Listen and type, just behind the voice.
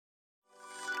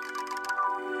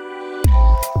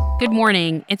Good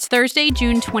morning. It's Thursday,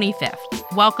 June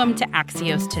 25th. Welcome to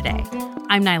Axios Today.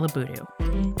 I'm Nyla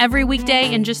Boodoo. Every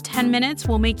weekday in just 10 minutes,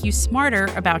 we'll make you smarter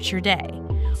about your day.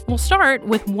 We'll start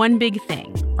with one big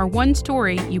thing, or one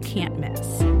story you can't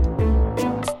miss.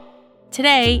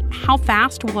 Today, how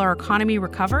fast will our economy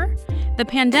recover? The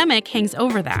pandemic hangs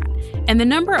over that, and the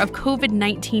number of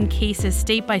COVID-19 cases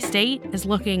state by state is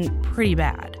looking pretty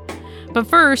bad. But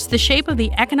first, the shape of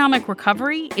the economic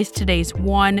recovery is today's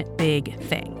one big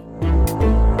thing.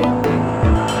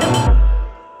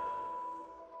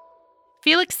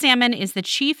 Felix Salmon is the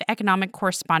chief economic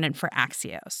correspondent for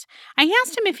Axios. I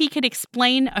asked him if he could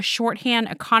explain a shorthand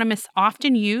economists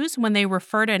often use when they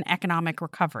refer to an economic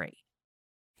recovery.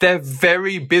 They're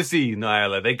very busy,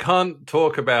 Nyla. They can't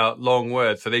talk about long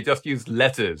words, so they just use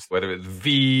letters, whether it's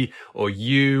V or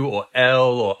U or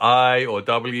L or I or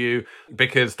W,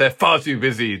 because they're far too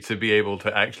busy to be able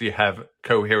to actually have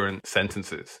coherent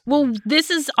sentences. Well,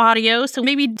 this is audio, so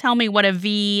maybe tell me what a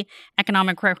V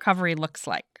economic recovery looks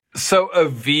like. So a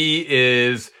V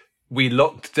is we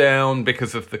locked down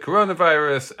because of the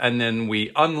coronavirus, and then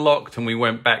we unlocked and we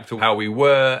went back to how we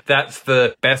were. That's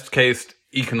the best case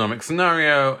economic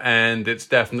scenario, and it's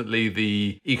definitely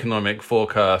the economic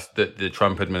forecast that the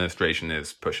Trump administration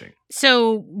is pushing.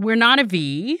 So we're not a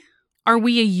V. Are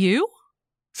we a U?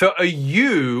 So a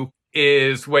U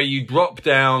is where you drop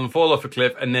down, fall off a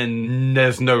cliff, and then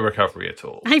there's no recovery at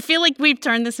all. I feel like we've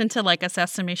turned this into like a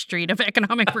Sesame Street of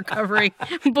economic recovery.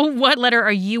 But what letter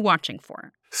are you watching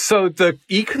for? So the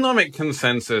economic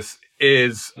consensus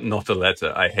is not a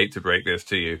letter. I hate to break this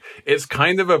to you. It's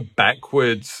kind of a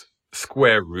backwards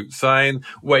square root sign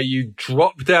where you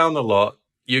drop down a lot,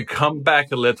 you come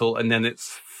back a little, and then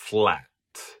it's flat.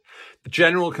 The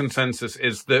general consensus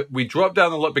is that we dropped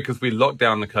down a lot because we locked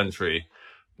down the country.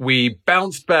 We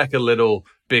bounced back a little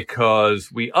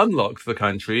because we unlocked the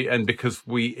country and because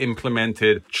we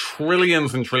implemented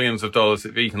trillions and trillions of dollars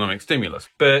of economic stimulus.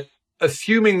 But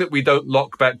assuming that we don't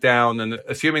lock back down and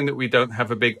assuming that we don't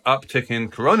have a big uptick in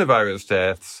coronavirus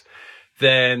deaths,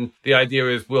 then the idea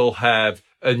is we'll have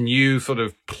a new sort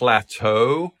of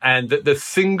plateau, and that the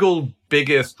single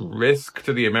biggest risk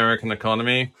to the American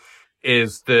economy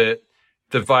is that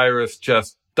the virus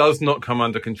just does not come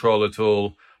under control at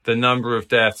all. The number of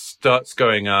deaths starts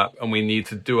going up, and we need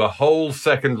to do a whole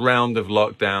second round of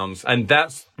lockdowns. And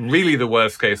that's really the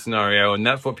worst case scenario. And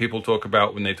that's what people talk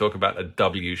about when they talk about a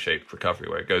W-shaped recovery,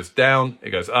 where it goes down, it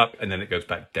goes up, and then it goes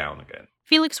back down again.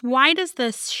 Felix, why does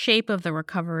the shape of the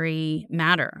recovery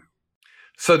matter?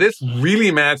 So this really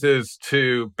matters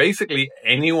to basically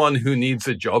anyone who needs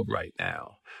a job right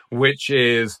now, which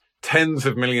is tens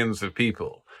of millions of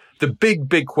people. The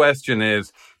big question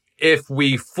is, if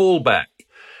we fall back,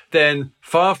 then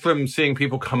far from seeing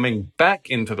people coming back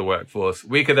into the workforce,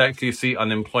 we could actually see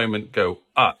unemployment go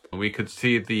up. We could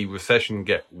see the recession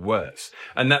get worse.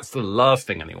 And that's the last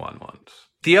thing anyone wants.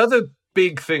 The other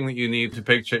big thing that you need to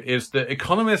picture is that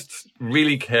economists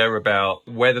really care about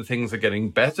whether things are getting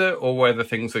better or whether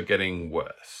things are getting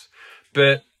worse.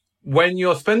 But when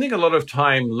you're spending a lot of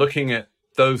time looking at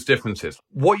those differences,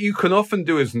 what you can often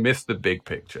do is miss the big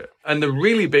picture. And the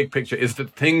really big picture is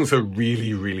that things are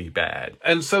really, really bad.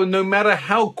 And so no matter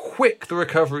how quick the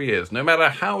recovery is, no matter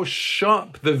how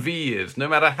sharp the V is, no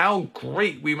matter how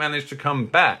great we manage to come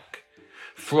back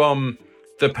from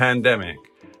the pandemic,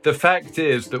 the fact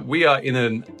is that we are in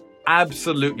an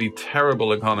absolutely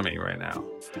terrible economy right now,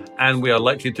 and we are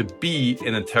likely to be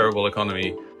in a terrible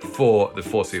economy for the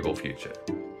foreseeable future.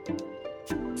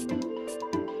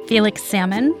 Felix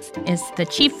Salmon is the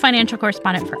chief financial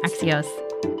correspondent for Axios.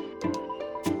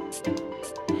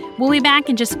 We'll be back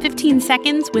in just 15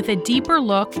 seconds with a deeper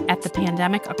look at the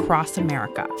pandemic across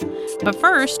America. But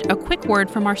first, a quick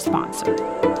word from our sponsor.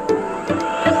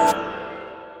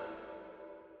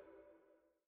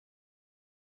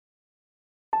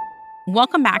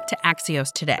 Welcome back to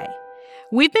Axios Today.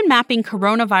 We've been mapping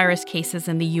coronavirus cases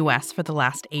in the U.S. for the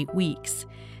last 8 weeks.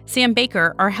 Sam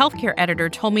Baker, our healthcare editor,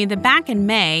 told me that back in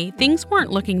May, things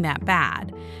weren't looking that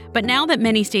bad. But now that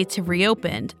many states have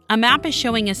reopened, a map is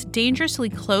showing us dangerously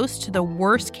close to the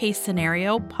worst case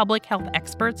scenario public health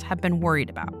experts have been worried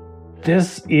about.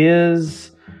 This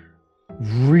is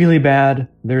really bad.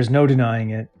 There's no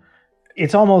denying it.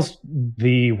 It's almost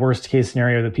the worst case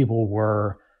scenario that people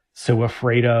were so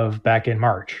afraid of back in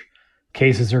March.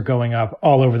 Cases are going up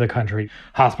all over the country.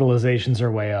 Hospitalizations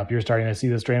are way up. You're starting to see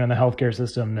the strain on the healthcare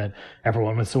system that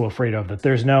everyone was so afraid of, that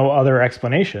there's no other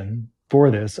explanation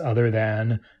for this other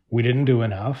than we didn't do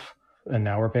enough and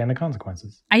now we're paying the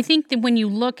consequences. I think that when you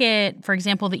look at, for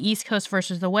example, the East Coast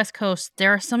versus the West Coast,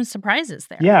 there are some surprises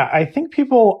there. Yeah, I think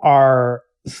people are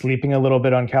sleeping a little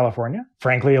bit on California.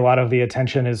 Frankly, a lot of the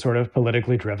attention is sort of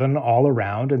politically driven all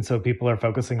around. And so people are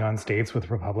focusing on states with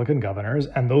Republican governors,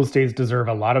 and those states deserve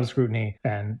a lot of scrutiny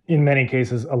and, in many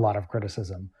cases, a lot of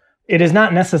criticism. It is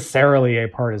not necessarily a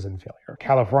partisan failure.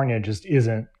 California just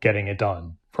isn't getting it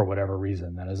done for whatever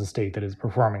reason. That is a state that is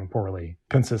performing poorly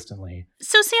consistently.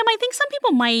 So, Sam, I think some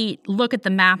people might look at the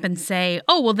map and say,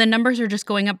 oh, well, the numbers are just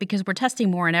going up because we're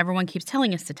testing more and everyone keeps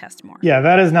telling us to test more. Yeah,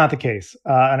 that is not the case.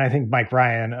 And I think Mike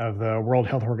Ryan of the World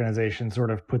Health Organization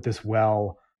sort of put this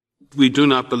well. We do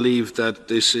not believe that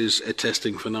this is a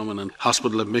testing phenomenon.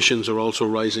 Hospital admissions are also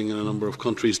rising in a number of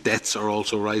countries. Deaths are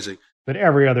also rising. But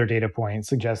every other data point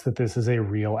suggests that this is a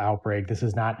real outbreak. This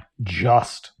is not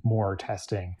just more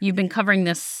testing. You've been covering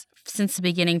this since the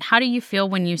beginning. How do you feel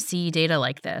when you see data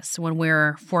like this, when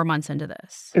we're 4 months into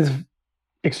this? It's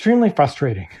extremely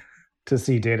frustrating to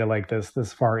see data like this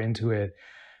far into it.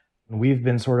 We've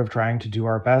been sort of trying to do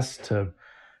our best to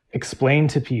explain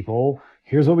to people,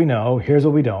 here's what we know, here's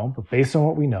what we don't, but based on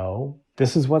what we know,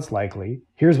 this is what's likely,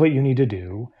 here's what you need to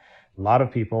do. A lot of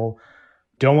people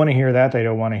don't want to hear that. They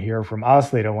don't want to hear from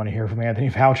us. They don't want to hear from Anthony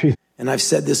Fauci. And I've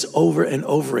said this over and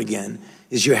over again,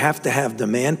 is you have to have the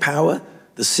manpower,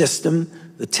 the system,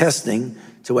 the testing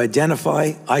to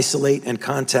identify, isolate, and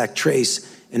contact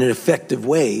trace in an effective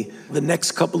way. The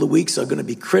next couple of weeks are going to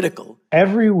be critical.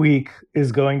 Every week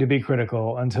is going to be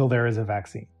critical until there is a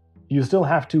vaccine. You still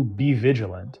have to be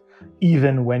vigilant,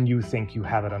 even when you think you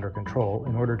have it under control,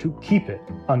 in order to keep it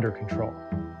under control.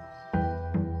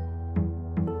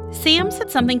 Sam said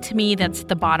something to me that's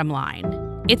the bottom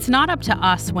line. It's not up to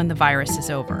us when the virus is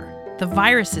over. The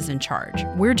virus is in charge.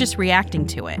 We're just reacting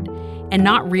to it. And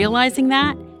not realizing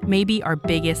that may be our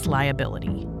biggest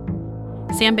liability.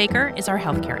 Sam Baker is our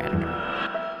healthcare editor.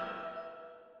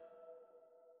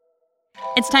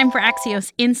 It's time for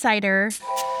Axios Insider.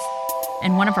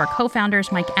 And one of our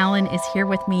co-founders, Mike Allen, is here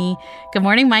with me. Good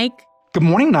morning, Mike. Good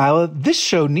morning, Nyla. This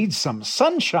show needs some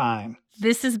sunshine.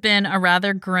 This has been a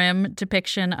rather grim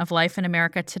depiction of life in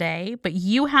America today, but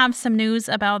you have some news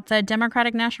about the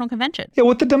Democratic National Convention. Yeah,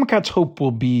 what the Democrats hope will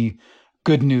be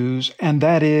good news, and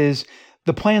that is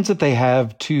the plans that they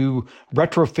have to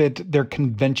retrofit their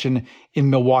convention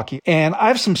in Milwaukee. And I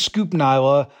have some scoop,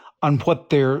 Nyla, on what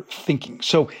they're thinking.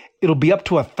 So it'll be up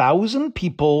to 1,000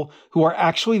 people who are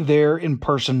actually there in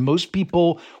person. Most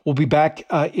people will be back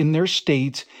in their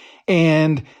states,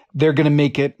 and they're going to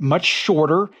make it much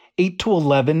shorter, 8 to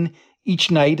 11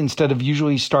 each night instead of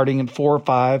usually starting at 4 or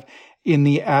 5 in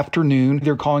the afternoon.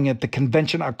 They're calling it the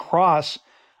convention across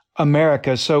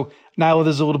America. So now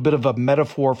there's a little bit of a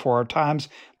metaphor for our times.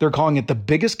 They're calling it the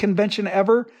biggest convention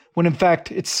ever, when in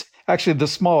fact it's actually the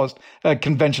smallest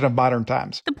convention of modern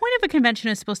times. The point of a convention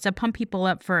is supposed to pump people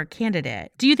up for a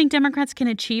candidate. Do you think Democrats can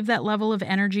achieve that level of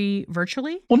energy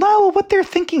virtually? Well, now what they're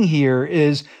thinking here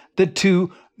is that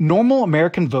to normal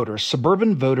American voters,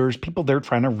 suburban voters, people they're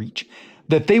trying to reach,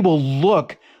 that they will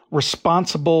look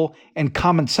responsible and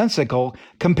commonsensical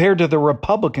compared to the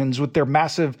Republicans with their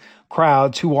massive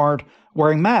crowds who aren't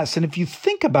wearing masks. And if you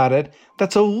think about it,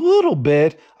 that's a little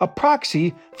bit a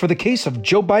proxy for the case of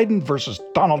Joe Biden versus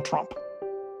Donald Trump.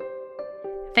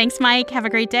 Thanks, Mike. Have a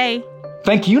great day.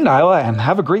 Thank you, Nyla, and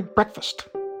have a great breakfast.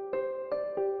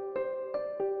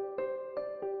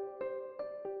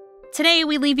 Today,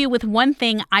 we leave you with one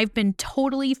thing I've been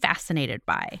totally fascinated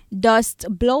by. Dust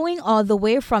blowing all the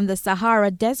way from the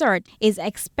Sahara Desert is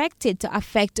expected to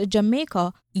affect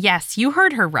Jamaica. Yes, you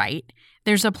heard her right.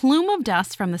 There's a plume of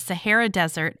dust from the Sahara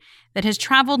Desert that has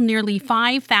traveled nearly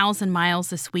 5,000 miles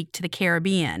this week to the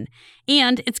Caribbean,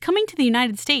 and it's coming to the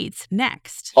United States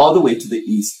next. All the way to the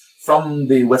east, from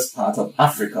the west part of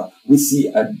Africa, we see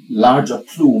a larger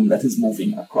plume that is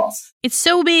moving across. It's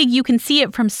so big you can see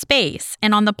it from space,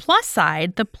 and on the plus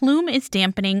side, the plume is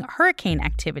dampening hurricane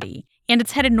activity. And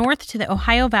it's headed north to the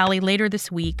Ohio Valley later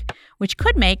this week, which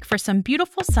could make for some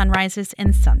beautiful sunrises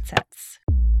and sunsets.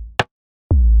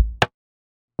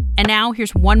 And now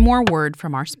here's one more word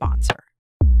from our sponsor.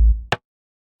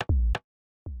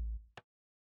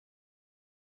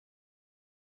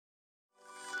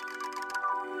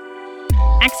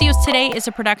 Axios Today is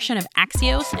a production of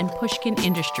Axios and Pushkin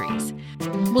Industries.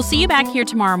 We'll see you back here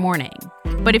tomorrow morning.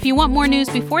 But if you want more news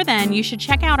before then, you should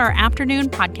check out our afternoon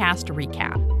podcast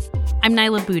recap. I'm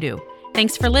Nyla Boodoo.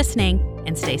 Thanks for listening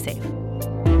and stay safe.